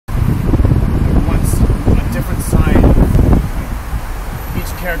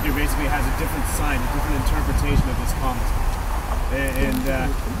character basically has a different sign, a different interpretation of this comet. And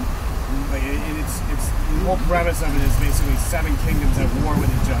it's the whole premise of it is basically 7 kingdoms at war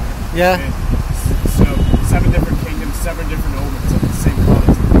with each other. Yeah. Okay? So 7 different kingdoms, 7 different omens of the same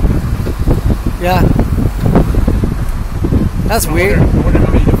comet. Yeah. That's weird. I wonder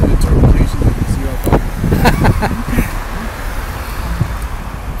how many different interpretations of this UFO.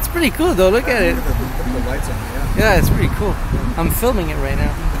 It's pretty cool though. Look at it. Look at the lights on it. Yeah. Yeah, it's pretty cool. I'm filming it right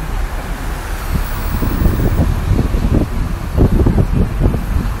now.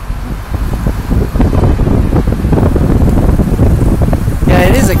 Yeah,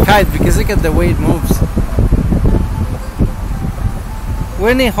 it is a kite because look at the way it moves.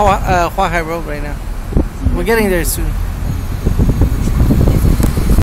 We're in Huahai Rd right now. We're getting there soon.